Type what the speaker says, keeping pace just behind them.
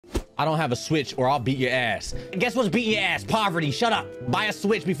I don't have a Switch or I'll beat your ass. And guess what's beating your ass? Poverty. Shut up. Buy a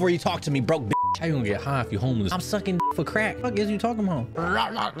Switch before you talk to me, broke bitch. How you gonna get high if you homeless? I'm sucking for crack. What is you talking about? I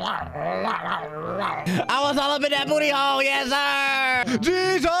was all up in that booty hole, yes sir.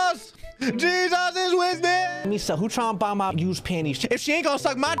 Jesus! Jesus is with me. So who trying to buy my used panties? If she ain't gonna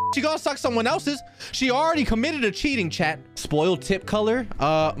suck my she gonna suck someone else's. She already committed a cheating, chat. Spoiled tip color.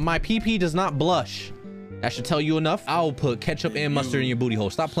 My PP does not blush. That should tell you enough. I'll put ketchup and mustard in your booty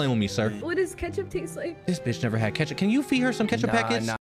hole. Stop playing with me, sir. What does ketchup taste like? This bitch never had ketchup. Can you feed her some ketchup packets?